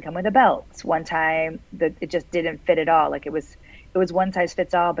jacket that didn't come with a belt. One time that it just didn't fit at all. Like, it was one size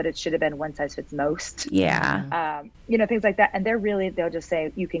fits all, but it should have been one size fits most. Yeah. Things like that. And they'll just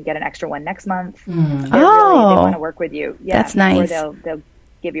say, you can get an extra one next month. They want to work with you. Yeah. That's nice. Or they'll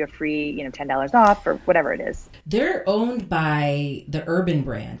give you a free, $10 off or whatever it is. They're owned by the Urban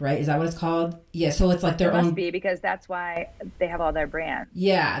brand, right? Is that what it's called? Yeah. So it's like their own. Must be, because that's why they have all their brands.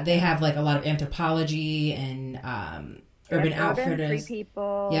 Yeah. They have like a lot of Anthropologie and Urban Outfitters. Free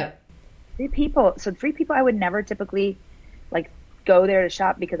People. Yep. Free People. So Free People, I would never typically go there to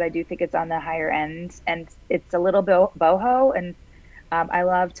shop because I do think it's on the higher end and it's a little boho, and I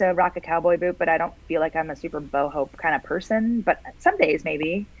love to rock a cowboy boot, but I don't feel like I'm a super boho kind of person, but some days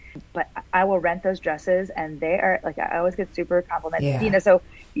maybe. But I will rent those dresses, and they are like, I always get super complimented. Yeah. Dina, so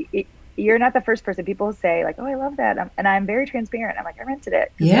you're not the first person. People say like, oh, I love that. And I'm very transparent. I'm like, I rented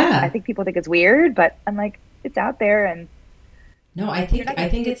it. Yeah. I think people think it's weird, but I'm like, it's out there. And no, I think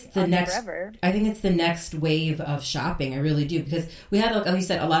it's the next. Forever. I think it's the next wave of shopping. I really do, because we have, like you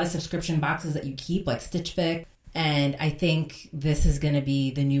said, a lot of subscription boxes that you keep, like Stitch Fix, and I think this is going to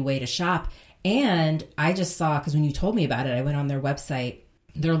be the new way to shop. And I just saw, because when you told me about it, I went on their website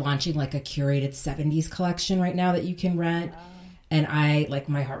They're launching like a curated 70s collection right now that you can rent. And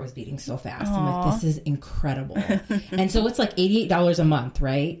my heart was beating so fast. Aww. I'm like, this is incredible. And so it's like $88 a month,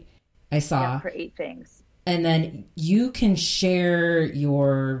 right? I saw. Yeah, for 8 things. And then you can share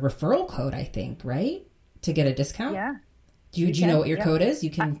your referral code, I think, right? To get a discount? Yeah. Do you know what your code is?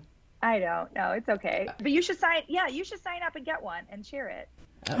 You can. I don't know. It's okay. But you should sign up and get one and share it.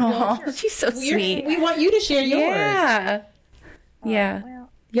 Oh, sure. She's so sweet. We want you to share yours. Yeah. Yeah. Well,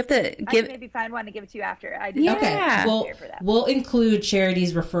 you have to I can maybe find one to give it to you after. I did okay. We'll include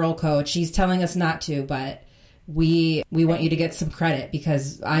Charity's referral code. She's telling us not to, but we want you to get some credit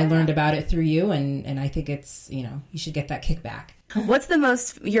because I learned about it through you, and I think it's, you should get that kickback. What's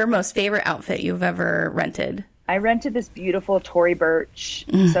your most favorite outfit you've ever rented? I rented this beautiful Tory Burch.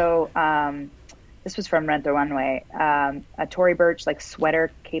 So this was from Rent the Runway, a Tory Burch like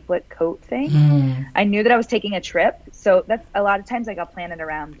sweater capelet coat thing. I knew that I was taking a trip, so that's a lot of times like I'll plan it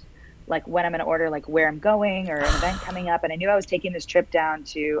around like when I'm going to order, like where I'm going or an event coming up. And I knew I was taking this trip down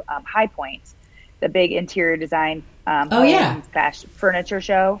to High Point, the big interior design fashion furniture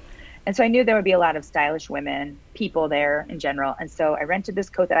show. And so I knew there would be a lot of stylish people there in general. And so I rented this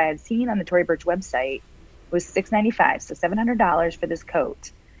coat that I had seen on the Tory Burch website. It was $695, so $700 for this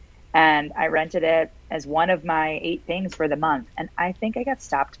coat. And I rented it as one of my 8 things for the month. And I think I got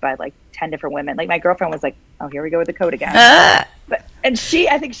stopped by like 10 different women. Like my girlfriend was like, oh, here we go with the coat again. I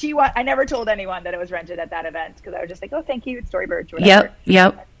never told anyone that it was rented at that event because I was just like, oh, thank you. It's Tory Burch or whatever.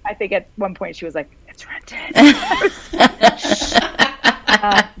 Yep. I think at one point she was like, it's rented.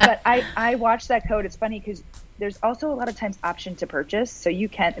 But I watched that coat. It's funny because there's also a lot of times option to purchase. So you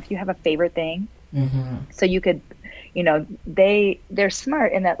can, if you have a favorite thing, so you could, they're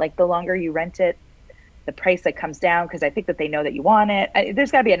smart in that like the longer you rent it, the price that comes down because I think that they know that you want it.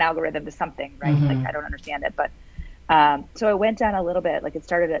 There's got to be an algorithm to something, right? Like I don't understand it, but so it went down a little bit. Like it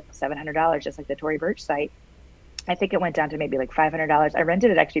started at $700, just like the Tory Burch site. I think it went down to maybe like $500. I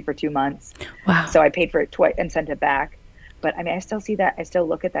rented it actually for 2 months. Wow! So I paid for it twice and sent it back. But I mean, I still see that. I still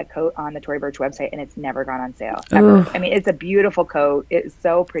look at that coat on the Tory Burch website, and it's never gone on sale. Ever. I mean, it's a beautiful coat. It's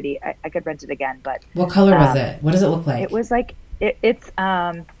so pretty. I could rent it again. But what color was it? What does it look like? It was like it's.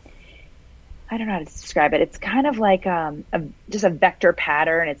 I don't know how to describe it. It's kind of like just a vector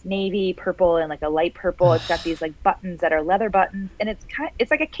pattern. It's navy, purple, and like a light purple. It's got these like buttons that are leather buttons, and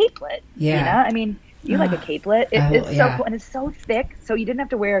it's like a capelet. Yeah. I mean, you like a capelet. It's so cool, and it's so thick, so you didn't have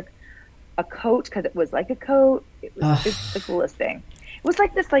to wear a coat because it was like a coat. It's the coolest thing. It was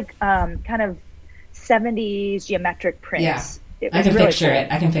like this like kind of 70s geometric print. Yeah, I can picture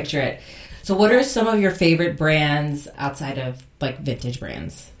it. I can picture it. So what are some of your favorite brands outside of like vintage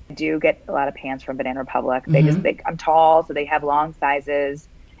brands? I do get a lot of pants from Banana Republic. I'm tall, so they have long sizes,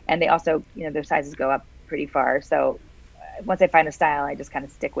 and they also, their sizes go up pretty far. So once I find a style, I just kind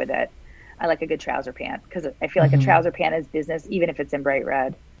of stick with it. I like a good trouser pant because I feel like a trouser pant is business, even if it's in bright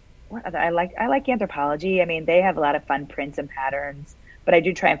red. What other? I like Anthropologie. I mean, they have a lot of fun prints and patterns, but I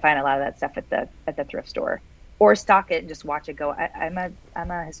do try and find a lot of that stuff at the thrift store, or stock it and just watch it go. I'm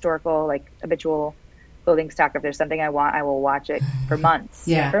a historical, like habitual clothing stocker. If there's something I want, I will watch it for months.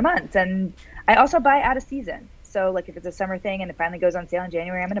 For months. And I also buy out of season. So like if it's a summer thing and it finally goes on sale in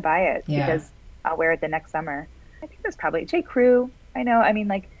January, I'm going to buy it because I'll wear it the next summer. I think that's probably J. Crew. I know. I mean,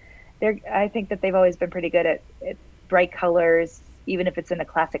 like I think that they've always been pretty good at bright colors, even if it's in a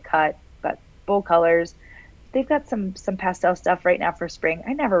classic cut, but bold colors. They've got some pastel stuff right now for spring.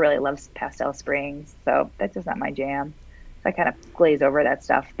 I never really loved pastel springs, so that's just not my jam. So I kind of glaze over that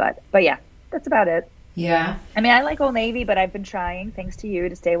stuff. But yeah, that's about it. Yeah. I mean, I like Old Navy, but I've been trying, thanks to you,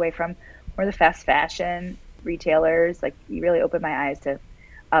 to stay away from more the fast fashion retailers. Like, you really opened my eyes to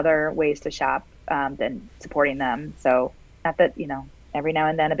other ways to shop than supporting them. So, not that, every now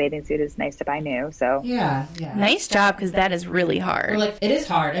and then a bathing suit is nice to buy new. So yeah. Nice job, because that is really hard. Like, it is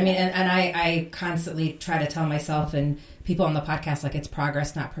hard. I mean, and I constantly try to tell myself and people on the podcast, like, it's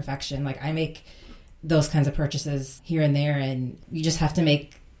progress, not perfection. Like, I make those kinds of purchases here and there, and you just have to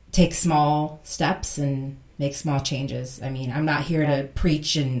take small steps and make small changes. I mean, I'm not here to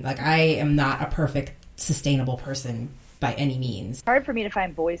preach, and like, I am not a perfect sustainable person by any means. It's hard for me to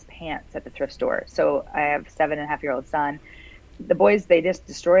find boys' pants at the thrift store. So I have a 7.5-year-old son. The boys, they just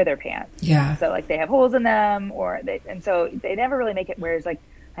destroy their pants. Yeah. So like they have holes in them, and so they never really make it. Whereas like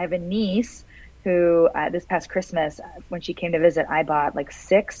I have a niece who this past Christmas, when she came to visit, I bought like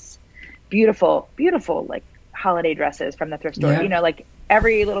 6 beautiful like holiday dresses from the thrift store. Yeah. Like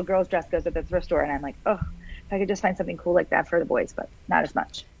every little girl's dress goes at the thrift store, and I'm like, oh, I could just find something cool like that for the boys, but not as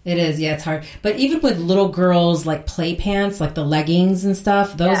much. It is, yeah, it's hard. But even with little girls, like play pants, like the leggings and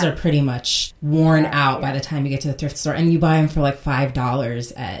stuff, those are pretty much worn out by the time you get to the thrift store. And you buy them for like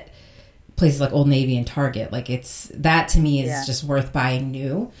 $5 at places like Old Navy and Target. Like that to me is just worth buying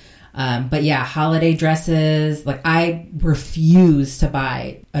new. But yeah, holiday dresses, like I refuse to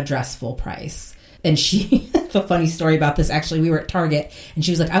buy a dress full price. And the funny story about this, actually, we were at Target and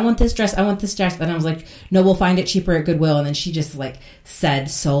she was like, I want this dress. And I was like, no, we'll find it cheaper at Goodwill. And then she just like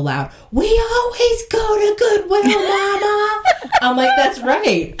said so loud, we always go to Goodwill, Mama. I'm like, that's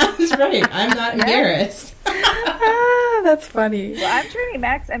right. I'm not embarrassed. That's funny. Well, I'm turning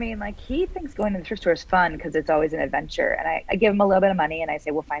Max. I mean, like he thinks going to the thrift store is fun because it's always an adventure. And I give him a little bit of money and I say,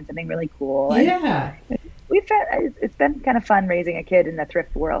 we'll find something really cool. Yeah. And it's been kind of fun raising a kid in the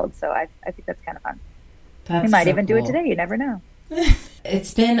thrift world, so I think that's kind of fun. We might even do it today. You never know.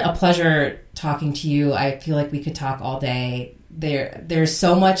 It's been a pleasure talking to you. I feel like we could talk all day. There's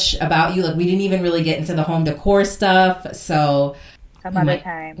so much about you. Like we didn't even really get into the home decor stuff, so some other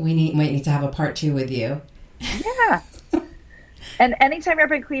time we might need to have a part 2 with you. Yeah. And anytime you're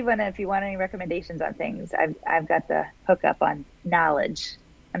up in Cleveland, if you want any recommendations on things, I've got the hookup on knowledge.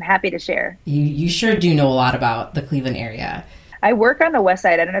 I'm happy to share. You sure do know a lot about the Cleveland area. I work on the west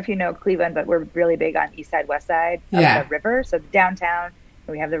side. I don't know if you know Cleveland, but we're really big on east side, west side of the river. So downtown,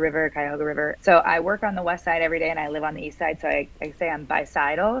 we have the river, Cuyahoga River. So I work on the west side every day, and I live on the east side. So I say I'm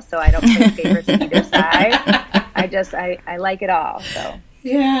bicidal. So I don't play favorites on either side. I like it all. So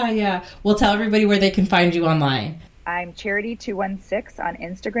yeah. Well, tell everybody where they can find you online. I'm Charity216 on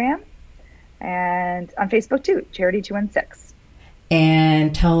Instagram and on Facebook too, Charity216.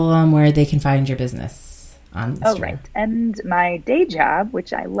 And tell them where they can find your business on Instagram. Oh, right. And my day job,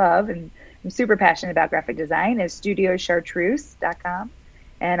 which I love and I'm super passionate about graphic design, is studiochartreuse.com.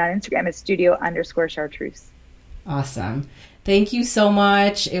 And on Instagram, it's studio_chartreuse. Awesome. Thank you so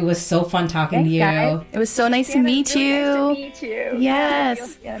much. It was so fun talking to you. Guys. It was so nice to meet you. Nice to meet you.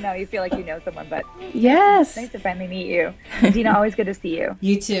 Yes. You feel like you know someone, but yes. It's nice to finally meet you. Dina, always good to see you.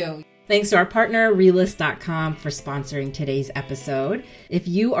 You too. Thanks to our partner, Realist.com, for sponsoring today's episode. If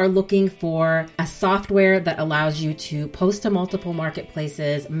you are looking for a software that allows you to post to multiple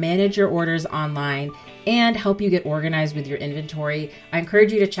marketplaces, manage your orders online, and help you get organized with your inventory, I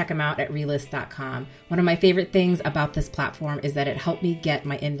encourage you to check them out at Realist.com. One of my favorite things about this platform is that it helped me get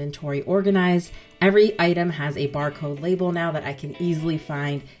my inventory organized. Every item has a barcode label now that I can easily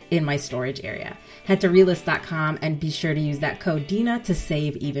find in my storage area. Head to Realist.com and be sure to use that code Dina to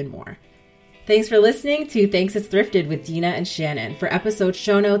save even more. Thanks for listening to Thanks It's Thrifted with Dina and Shannon. For episode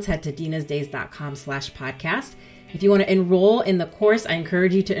show notes, head to dinasdays.com/podcast. If you want to enroll in the course, I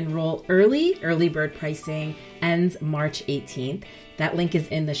encourage you to enroll early. Early bird pricing ends March 18th. That link is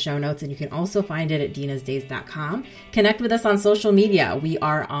in the show notes, and you can also find it at dinasdays.com. Connect with us on social media. We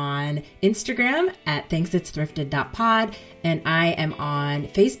are on Instagram at thanksitsthrifted.pod, and I am on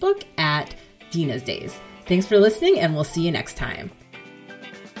Facebook at Dina's Days. Thanks for listening, and we'll see you next time.